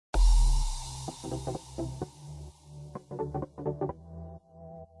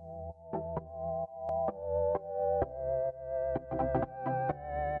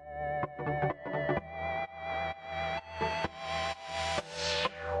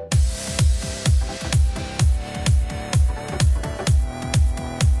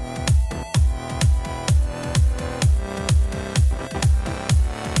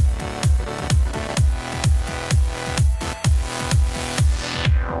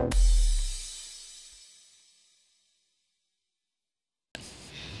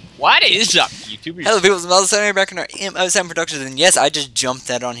What is up, YouTubers? Hello, people. It's Melissa back in our M07 Productions, and yes, I just jumped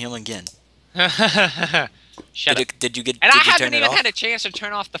that on him again. Shut up. Did you I haven't even had a chance to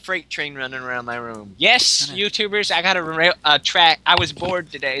turn off the freight train running around my room. Yes, YouTubers, I got a track. I was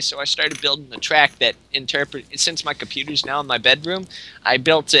bored today, so I started building a track that since my computer's now in my bedroom, I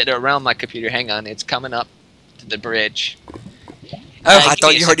built it around my computer. Hang on, it's coming up to the bridge. Oh, I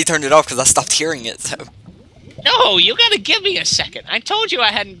thought you already turned it off because I stopped hearing it. So. No, you gotta give me a second. I told you I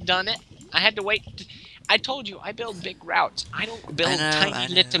hadn't done it. I had to wait. I told you I build big routes. I don't build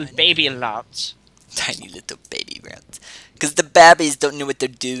tiny little baby routes. Tiny little baby routes. Because the babies don't know what they're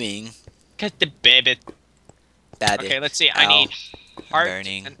doing. Because the baby. Okay, let's see. I need heart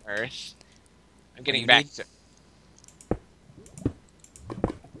and earth. I'm getting back to...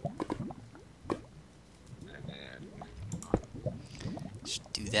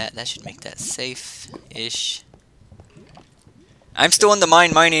 Just do that. That should make that safe-ish. I'm still in the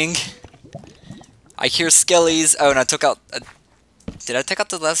mining. I hear skellies. Oh, and I took out... did I take out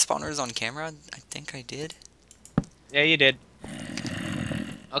the last spawners on camera? I think I did. Yeah, you did.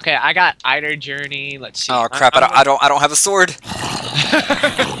 Okay, I got Eider Journey. Let's see. Oh crap! I don't have a sword.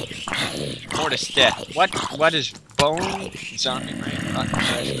 Mortis death. What is bone zombie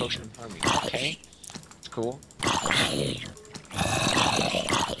brain? Potion farming. Okay, it's cool.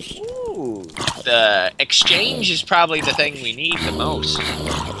 Ooh, the exchange is probably the thing we need the most.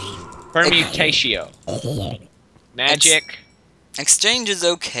 Permutatio. Magic. Exchange is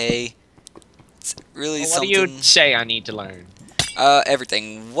okay. It's really something... What do you say I need to learn?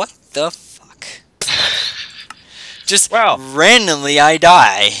 Everything. What the fuck? Just randomly I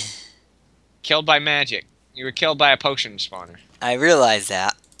die. Killed by magic. You were killed by a potion spawner. I realize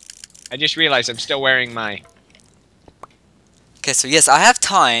that. I just realized I'm still wearing my... Okay, so yes, I have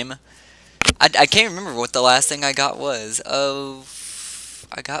time. I can't remember what the last thing I got was. Oh,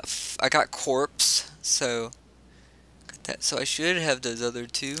 I got corpse, so... So I should have those other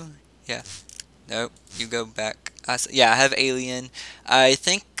two. Yeah. Nope. You go back. Yeah, I have alien. I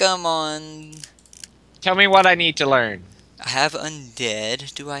think I'm on... Tell me what I need to learn. I have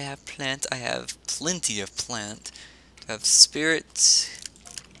undead. Do I have plant? I have plenty of plant. Do I have spirits?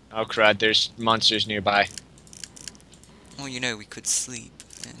 Oh crud, there's monsters nearby. Well, you know, we could sleep.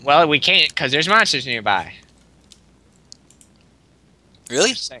 Well, we can't, because there's monsters nearby.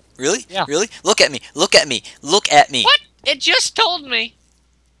 Really? Really? Yeah. Really? Look at me. Look at me. Look at me. What? It just told me.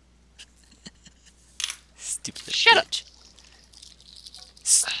 Stupid. Shut up.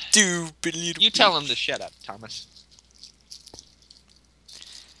 Stupid little. You tell him to shut up, Thomas.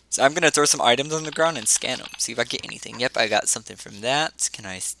 So I'm gonna throw some items on the ground and scan them. See if I get anything. Yep, I got something from that. Can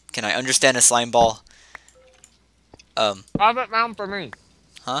I understand a slime ball? Pop it down for me.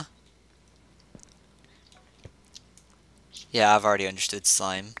 Huh? Yeah, I've already understood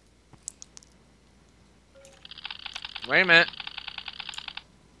slime. Wait a minute.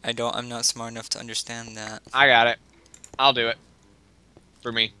 I'm not smart enough to understand that. I got it. I'll do it.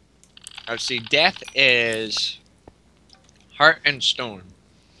 For me. Let's see. Death is... Heart and Storm.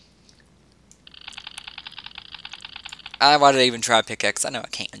 Why did I even try a pickaxe? I know I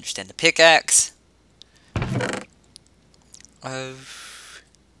can't understand the pickaxe.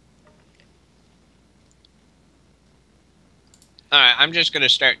 Alright, I'm just gonna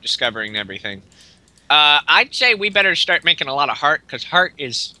start discovering everything. I'd say we better start making a lot of heart, because heart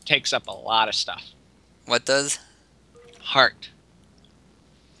takes up a lot of stuff. What does? Heart.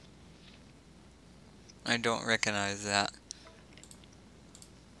 I don't recognize that.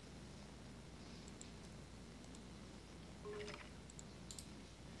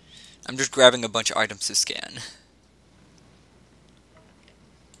 I'm just grabbing a bunch of items to scan.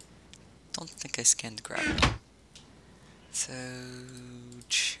 Don't think I scanned grab. So,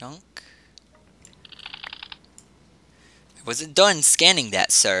 chunk. I wasn't done scanning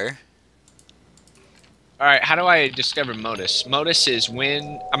that, sir. Alright, how do I discover modus? Modus is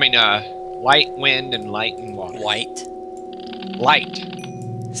light, wind, and light and water. White? Light.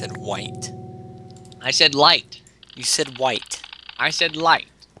 I said white. I said light. You said white. I said light.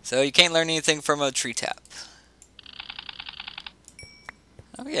 So you can't learn anything from a tree tap.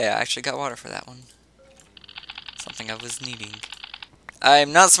 Oh yeah, I actually got water for that one. Something I was needing.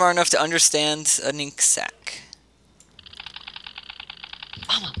 I'm not smart enough to understand an ink sac.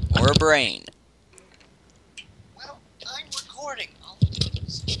 Or a brain. Well, I'm recording.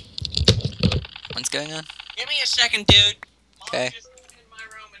 What's going on? Give me a second, dude. Okay. Mom just came in my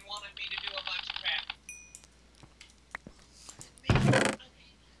room and wanted me to do a bunch of crap.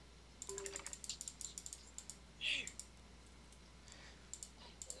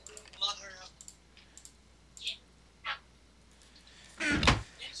 Mother of...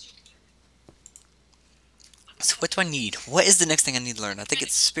 So what do I need? What is the next thing I need to learn? I think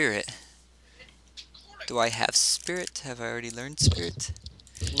it's spirit. Do I have spirit? Have I already learned spirit?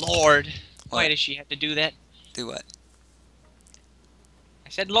 Lord. Why What? does she have to do that? Do what? I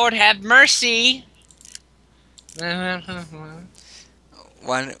said, Lord, have mercy.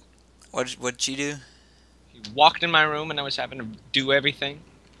 Why? What'd she do? He walked in my room and I was having to do everything.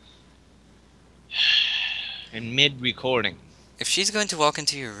 In mid-recording. If she's going to walk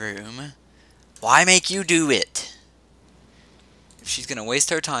into your room, why make you do it? If she's gonna waste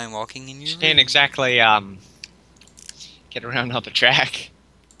her time walking in your She room. can't exactly, get around on the track.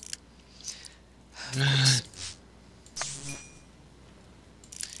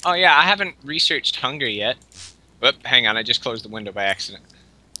 Oh yeah, I haven't researched hunger yet. Whoop, hang on, I just closed the window by accident.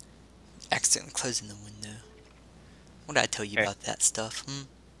 Accidentally closing the window. What did I tell you Okay. about that stuff? A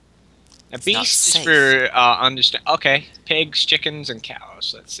It's not beast is safe. for, understand. Okay, pigs, chickens, and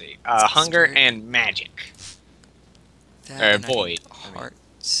cows. Let's see. Hunger Stir. and magic. That, Or and I need void.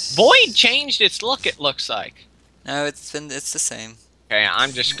 Hearts. Void changed its look, it looks like. No, it's the same. Okay,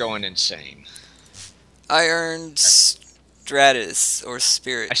 I'm just going insane. I earned Stratus or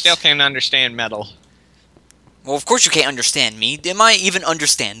Spirit. I still can't understand metal. Well, of course you can't understand me. Am I even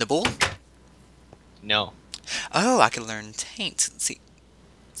understandable? No. Oh, I can learn taint. Let's see.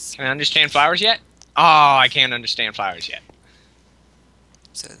 Can I understand flowers yet? Oh, I can't understand flowers yet.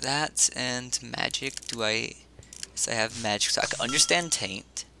 So that and magic. Do I? Yes, I have magic, so I can understand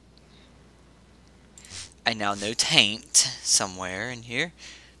taint. I now know taint somewhere in here.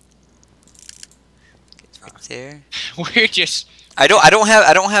 It's right there. We're just... I don't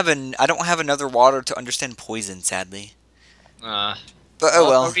have another water to understand poison, sadly. But oh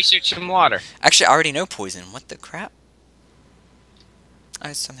well. Go research some water. Actually, I already know poison. What the crap?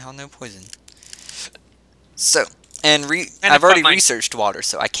 I somehow know poison. So, and I've already researched water,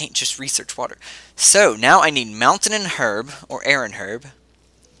 so I can't just research water. So, now I need mountain and herb, or air and herb.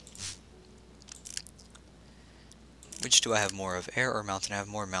 Which do I have more of? Air or mountain? I have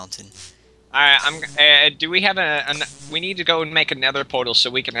more mountain. Alright, do we have we need to go and make another portal so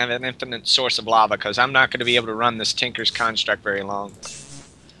we can have an infinite source of lava, because I'm not going to be able to run this Tinker's Construct very long.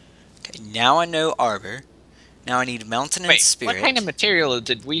 Okay, now I know arbor. Now I need mountain and spirit. What kind of material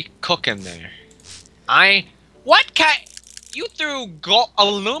did we cook in there? What kind? You threw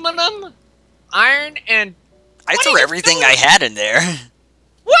aluminum, iron, and... I threw everything I had in there.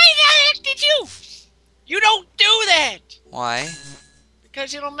 Why the heck did you? You don't do that! Why?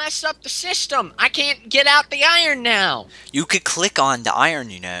 Because it'll mess up the system. I can't get out the iron now. You could click on the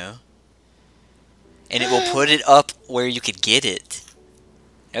iron, you know. And it will put it up where you could get it.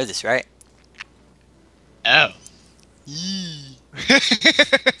 You know this, right? Oh.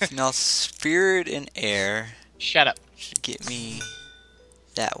 Now, spirit and air Shut up. should get me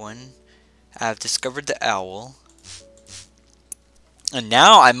that one. I've discovered the owl. And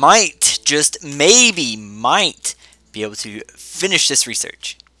now I might, just maybe, might be able to finish this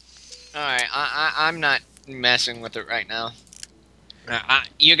research. Alright, I'm not messing with it right now.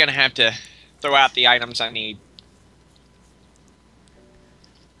 You're gonna have to throw out the items I need.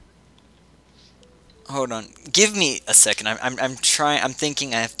 Hold on. Give me a second. I'm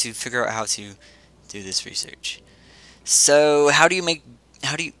thinking I have to figure out how to do this research. So,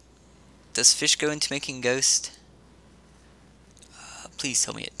 does fish go into making ghost? Please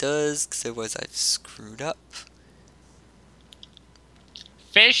tell me it does, because otherwise I've screwed up.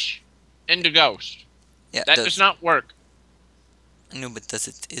 Fish into ghost. Yeah, That does not work. No, but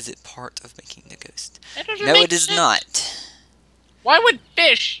is it part of making the ghost? That doesn't No, make it is sense. not. Why would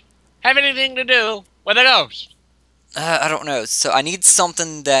fish have anything to do with a ghost? I don't know. So I need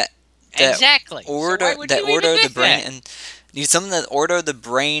something that Exactly. order so why would you even the think brain that? and need something that order the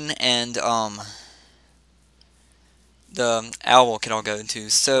brain and the owl can all go into.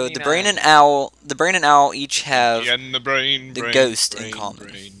 So the brain and owl each have And the brain, the ghost in common.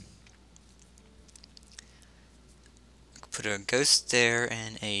 Put a ghost there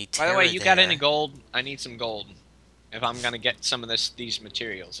and a terror. By the way, you there. got any gold? I need some gold. If I'm gonna get some of these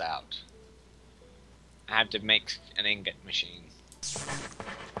materials out, I have to make an ingot machine.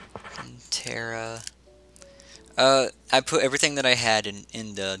 Terra. I put everything that I had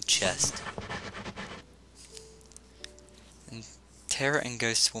in the chest. And Terra and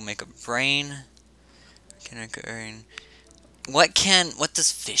Ghost will make a brain. Can I go in? What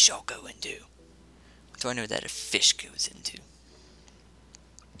does fish all go into? What do I know that a fish goes into?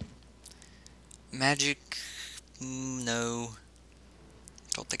 Magic? No.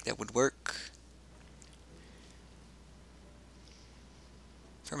 Don't think that would work.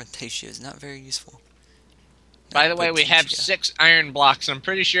 Fermentation is not very useful. By the way, we have Botticia. 6 iron blocks. I'm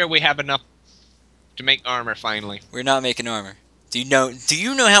pretty sure we have enough to make armor finally. We're not making armor. Do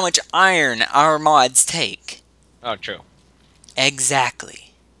you know how much iron our mods take? Oh, true.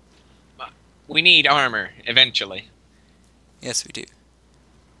 Exactly. We need armor eventually. Yes, we do.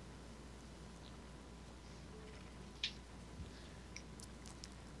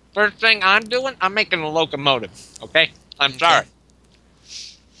 First thing I'm doing, I'm making a locomotive. Okay? I'm sorry.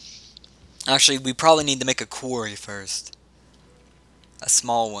 Actually, we probably need to make a quarry first. A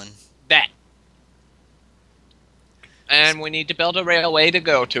small one. That. And we need to build a railway to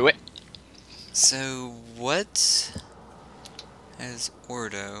go to it. So, what has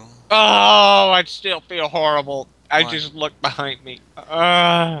Ordo? Oh, I still feel horrible. I Why? just looked behind me.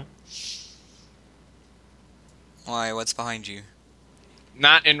 Why? What's behind you?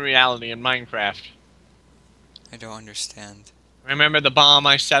 Not in reality, in Minecraft. I don't understand. Remember the bomb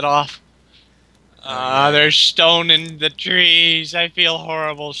I set off? Oh, yeah. There's stone in the trees. I feel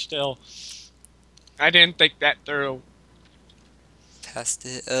horrible still. I didn't think that through. Past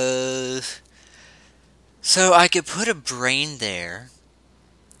it. So I could put a brain there.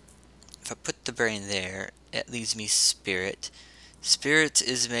 If I put the brain there, it leaves me spirit. Spirit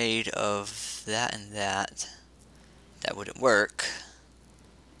is made of that and that. That wouldn't work.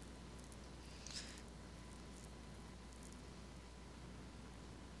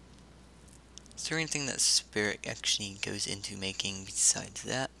 Is there anything that spirit actually goes into making besides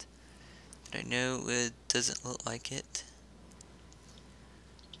that? But I know it doesn't look like it.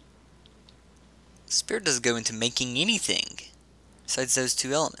 Spirit doesn't go into making anything besides those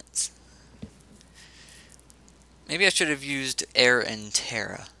 2 elements. Maybe I should have used air and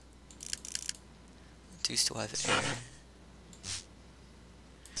Terra. I do still have air.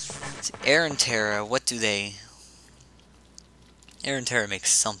 So air and Terra, what do they... Air and Terra make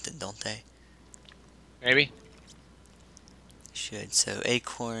something, don't they? Maybe? Should. So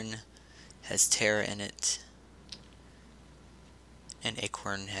Acorn has Terra in it. And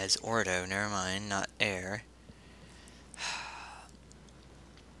Acorn has Ordo. Never mind, not air.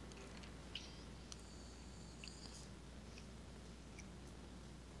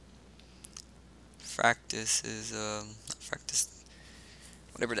 Fractus is, not Fractus,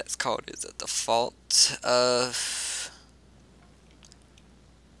 whatever that's called is a default of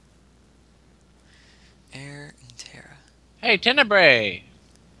air and Terra. Hey, Tenebrae!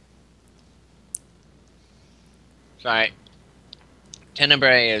 Sorry.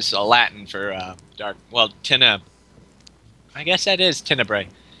 Tenebrae is Latin for dark. Well, I guess that is Tenebrae.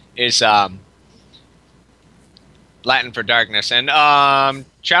 Is Latin for darkness. And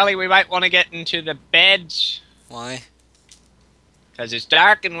Charlie, we might want to get into the beds Why? because it's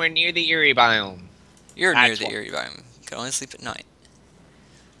dark and we're near the Erie biome. You're near That's the what- Erie biome. You can only sleep at night.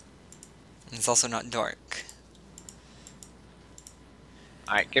 And it's also not dark.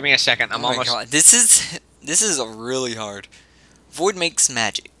 All right, give me a second. I'm Oh my almost. God. This is a really hard. Void makes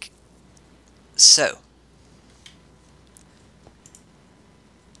magic. So.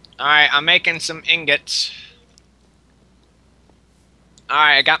 All right, I'm making some ingots. All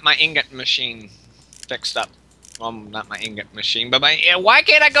right, I got my ingot machine fixed up. Well, not my ingot machine, but my. Why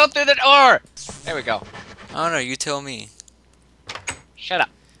can't I go through the door? There we go. I don't know, you tell me. Shut up,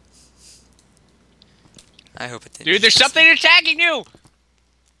 I hope it did. dude. There's something attacking you.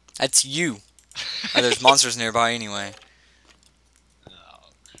 That's you. Oh, there's monsters nearby anyway. Oh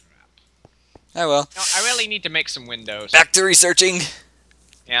crap. Oh well. No, I really need to make some windows. Back to researching.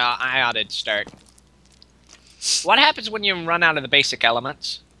 Yeah, I ought to start. What happens when you run out of the basic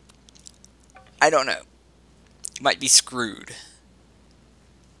elements? I don't know. Might be screwed.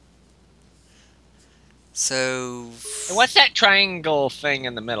 So. What's that triangle thing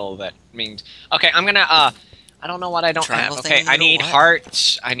in the middle that means? Okay, I'm gonna I don't know what I don't Triangle have. thing Okay, in the I middle? need What?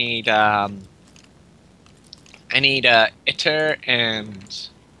 hearts. I need Iter and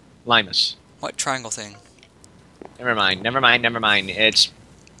Limus. What triangle thing? Never mind. Never mind. Never mind. It's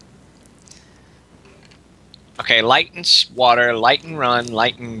okay. Light and water. Light and run.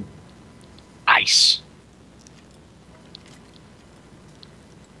 Light and ice.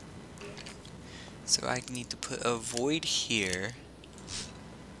 So I need to put a void here.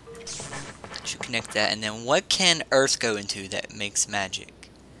 connect that, and then what can Earth go into that makes magic?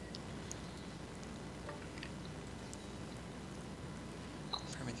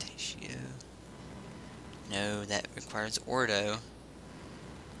 Fermentatio. No, that requires Ordo.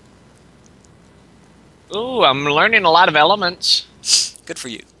 Ooh, I'm learning a lot of elements. Good for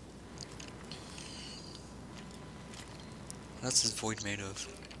you. What else is void made of?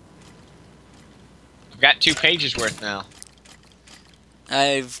 I've got 2 pages worth now.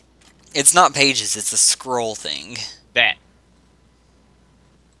 It's not pages, it's a scroll thing. That.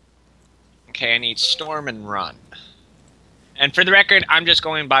 Okay, I need storm and run. And for the record, I'm just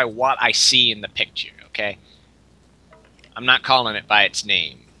going by what I see in the picture, okay? I'm not calling it by its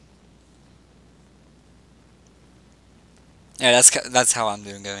name. Yeah, that's how I'm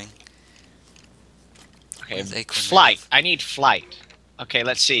going. Okay, flight. I need flight. Okay,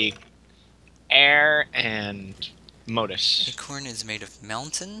 let's see. Air and modus. Acorn is made of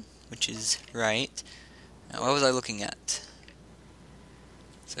mountain, which is right. Now, what was I looking at?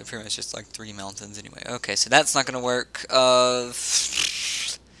 So pretty much just like 3 mountains anyway. Okay, so that's not gonna work.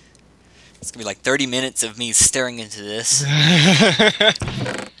 It's gonna be like 30 minutes of me staring into this.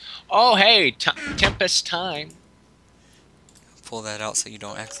 Oh, hey, Tempest time. Pull that out so you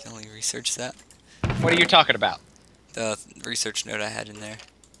don't accidentally research that. What are you talking about? The research note I had in there.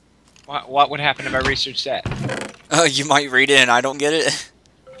 What would happen if I researched that? Oh, you might read it and I don't get it.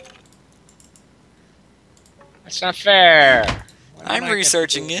 That's not fair. I'm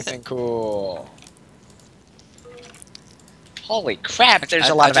researching it. Cool. Holy crap! There's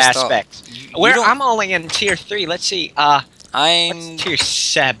a I lot of just thought, aspects. I'm only in tier 3. Let's see. I'm tier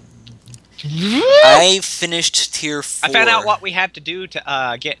 7. I finished tier 4. I found out what we have to do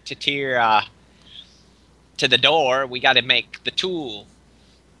to get to tier to the door. We got to make the tool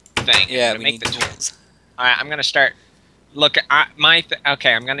thing. Yeah, we need the tools. All right, I'm gonna start. Look,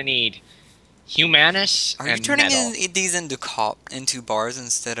 okay. I'm gonna need Humanus. Are you turning these into bars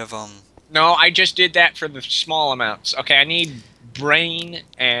instead of No, I just did that for the small amounts. Okay, I need brain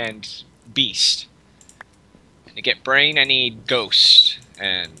and beast. And to get brain, I need ghost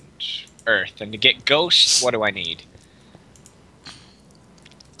and earth. And to get ghost, what do I need?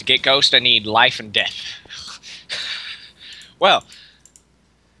 To get ghost, I need life and death. Well,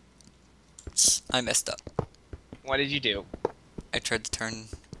 I messed up. What did you do? I tried to turn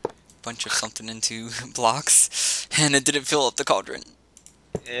a bunch of something into blocks, and it didn't fill up the cauldron.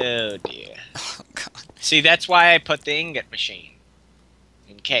 Oh dear. Oh god. See, that's why I put the ingot machine.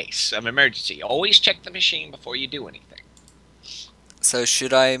 In case of emergency. Always check the machine before you do anything. So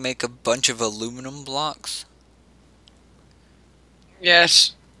should I make a bunch of aluminum blocks?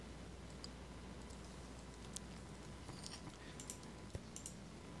 Yes.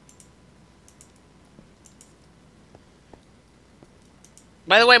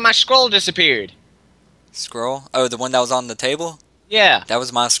 By the way, my scroll disappeared. Scroll? Oh, the one that was on the table? Yeah. That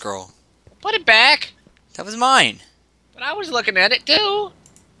was my scroll. Put it back. That was mine. But I was looking at it too.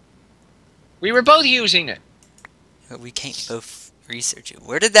 We were both using it. But we can't both research it.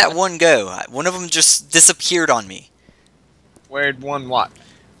 Where did that one go? One of them just disappeared on me. Where'd one what?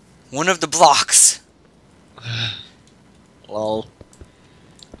 One of the blocks. Lol.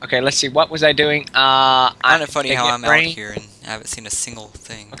 Okay, let's see. What was I doing? Kind of funny how I'm brain. out here and I haven't seen a single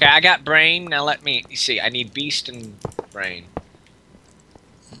thing. Okay, I got brain. Now let me see. I need beast and brain.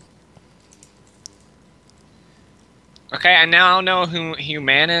 Okay, I now know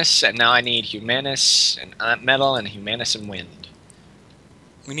Humanus, and now I need Humanus and metal and Humanus and wind.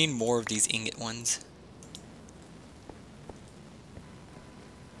 We need more of these ingot ones.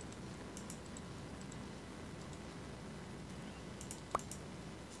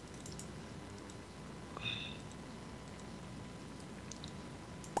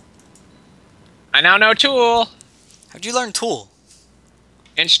 I now know tool. How'd you learn tool?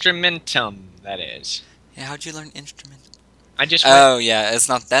 Instrumentum, that is. Yeah, how'd you learn instrument? I just Oh yeah, that's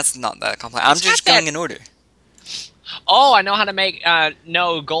not that complex. I'm just going in order. Oh, I know how to make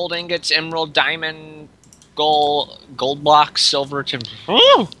no gold ingots, emerald, diamond, gold blocks, silver, timber.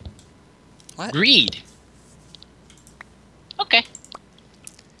 Ooh! What? Greed. Okay.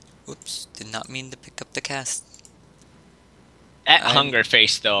 Whoops, did not mean to pick up the cast. That hunger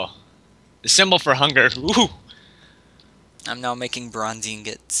face though. The symbol for hunger. Ooh. I'm now making bronze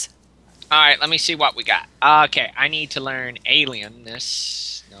ingots. Alright, let me see what we got. Okay, I need to learn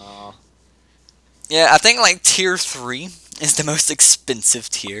alienness. No. Yeah, I think like tier 3 is the most expensive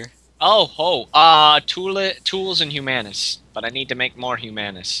tier. Tools and Humanus. But I need to make more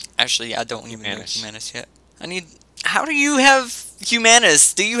Humanus. Actually, I don't even know Humanus yet. How do you have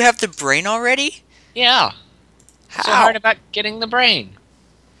Humanus? Do you have the brain already? Yeah. How? So hard about getting the brain.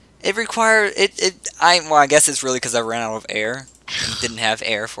 It required it. Well, I guess it's really because I ran out of air. And didn't have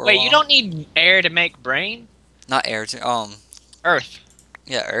air for a while. Wait, you don't need air to make brain? Not air. Earth.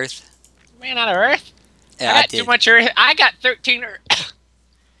 Yeah, Earth. Ran out of Earth? Yeah, I got too much Earth. I got 13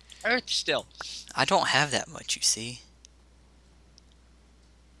 Earth still. I don't have that much, you see.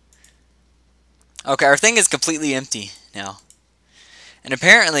 Okay, our thing is completely empty now. And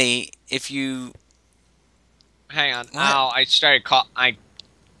apparently, if you... Hang on. What? Ow, I started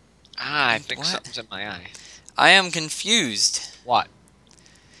I think something's in my eye. I am confused. What?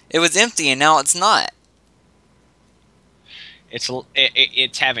 It was empty and now it's not.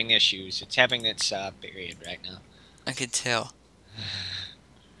 It's having issues. It's having its period right now. I could tell.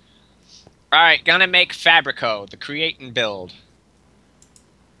 Alright, gonna make Fabrico, the create and build.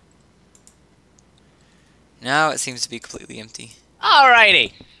 Now it seems to be completely empty.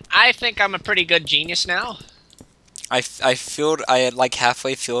 Alrighty. I think I'm a pretty good genius now. I had like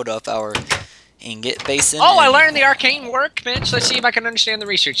halfway filled up our ingot basin. Oh, I learned the arcane workbench. Let's see if I can understand the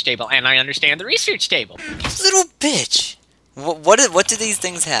research table. And I understand the research table. Little bitch. What do these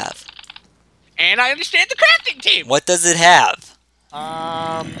things have? And I understand the crafting table. What does it have?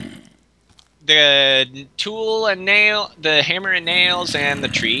 The tool and nail, the hammer and nails, and the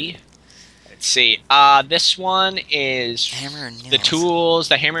tree. Let's see. This one is Hammer and nails. the tools,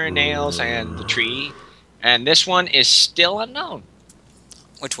 the hammer and nails, and the tree. And this one is still unknown.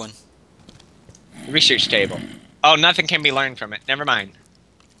 Which one? The research table. Oh, nothing can be learned from it. Never mind.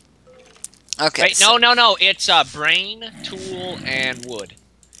 Okay. Wait, no. It's brain, tool, and wood.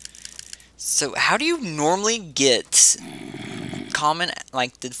 So how do you normally get common,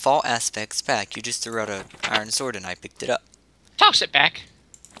 like, default aspects back? You just threw out an iron sword and I picked it up. Toss it back.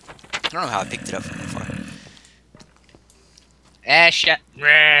 I don't know how I picked it up from before. Shit.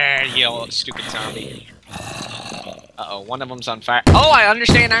 You old stupid zombie. Uh-oh, one of them's on fire. Oh, I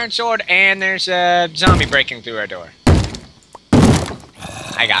understand iron sword, and there's a zombie breaking through our door.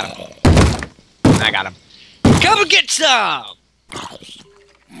 I got him. Come and get some!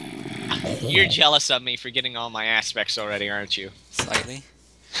 You're jealous of me for getting all my aspects already, aren't you? Slightly.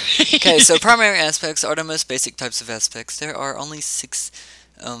 Okay, so primary aspects are the most basic types of aspects. There are only 6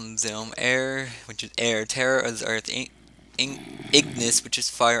 them. Air, which is air. Terra is earth. Ignis, which is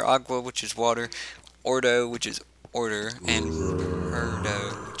fire. Agua, which is water. Ordo, which is order. And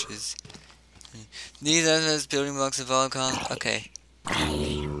Perdo, which is... These are those building blocks of all kinds. Okay.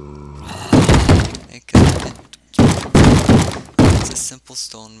 It's a simple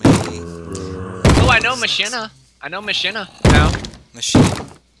stone making. Oh, I know Machina. now. Machine.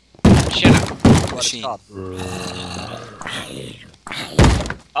 Machina. Machine.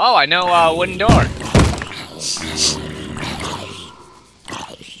 Oh, I know wooden door.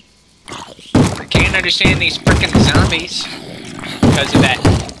 I can't understand these frickin' zombies because of that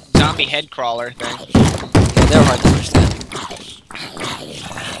zombie head crawler thing. Yeah, they're hard to understand.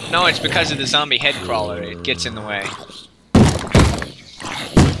 No, it's because of the zombie head crawler. It gets in the way.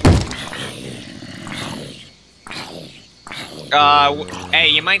 Hey,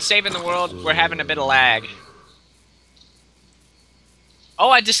 you mind saving the world? We're having a bit of lag. Oh,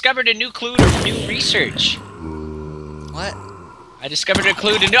 I discovered a new clue to new research. What? I discovered a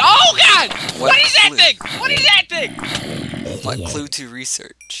clue to new... Oh, God! What is that clue? thing? What is that thing? What clue to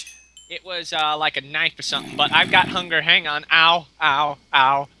research? It was, like a knife or something, but I've got hunger. Hang on. Ow, ow,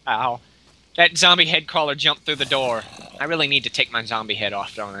 ow, ow. That zombie head crawler jumped through the door. I really need to take my zombie head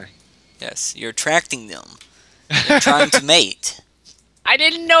off, don't I? Yes, you're attracting them. You're trying to mate. I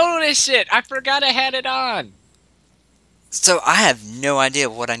didn't notice it. I forgot I had it on. So I have no idea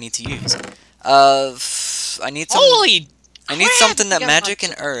what I need to use. I need some. Holy! I need something that magic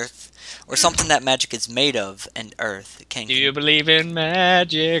and earth, or something that magic is made of, and earth can. Do you believe in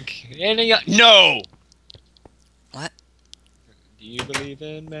magic? No. What? Do you believe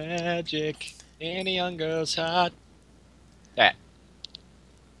in magic? Any young girl's heart? That.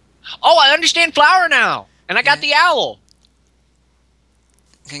 Oh, I understand flower now, and I got the owl.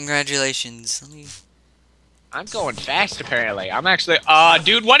 Congratulations. Let me. I'm going fast, apparently. I'm actually...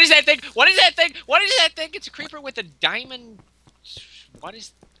 dude, what is that thing? What is that thing? What is that thing? It's a creeper with a diamond... What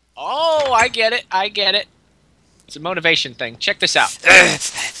is... Oh, I get it. I get it. It's a motivation thing. Check this out.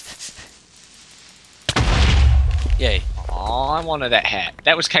 Yay. Oh, I wanted that hat.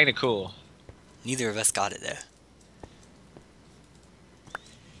 That was kind of cool. Neither of us got it,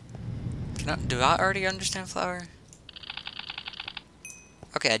 though. Do I already understand flower?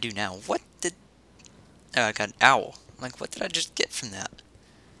 Okay, I do now. What did... Oh, I got an owl. Like, what did I just get from that?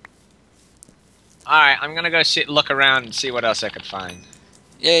 Alright, I'm gonna go look around and see what else I could find.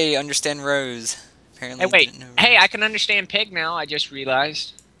 Yay, understand rose. Apparently Hey, wait. didn't know Hey, rose. I can understand pig now, I just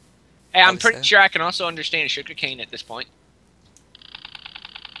realized. Hey, I'm Probably pretty so. sure I can also understand sugarcane at this point.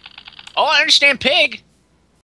 Oh, I understand pig!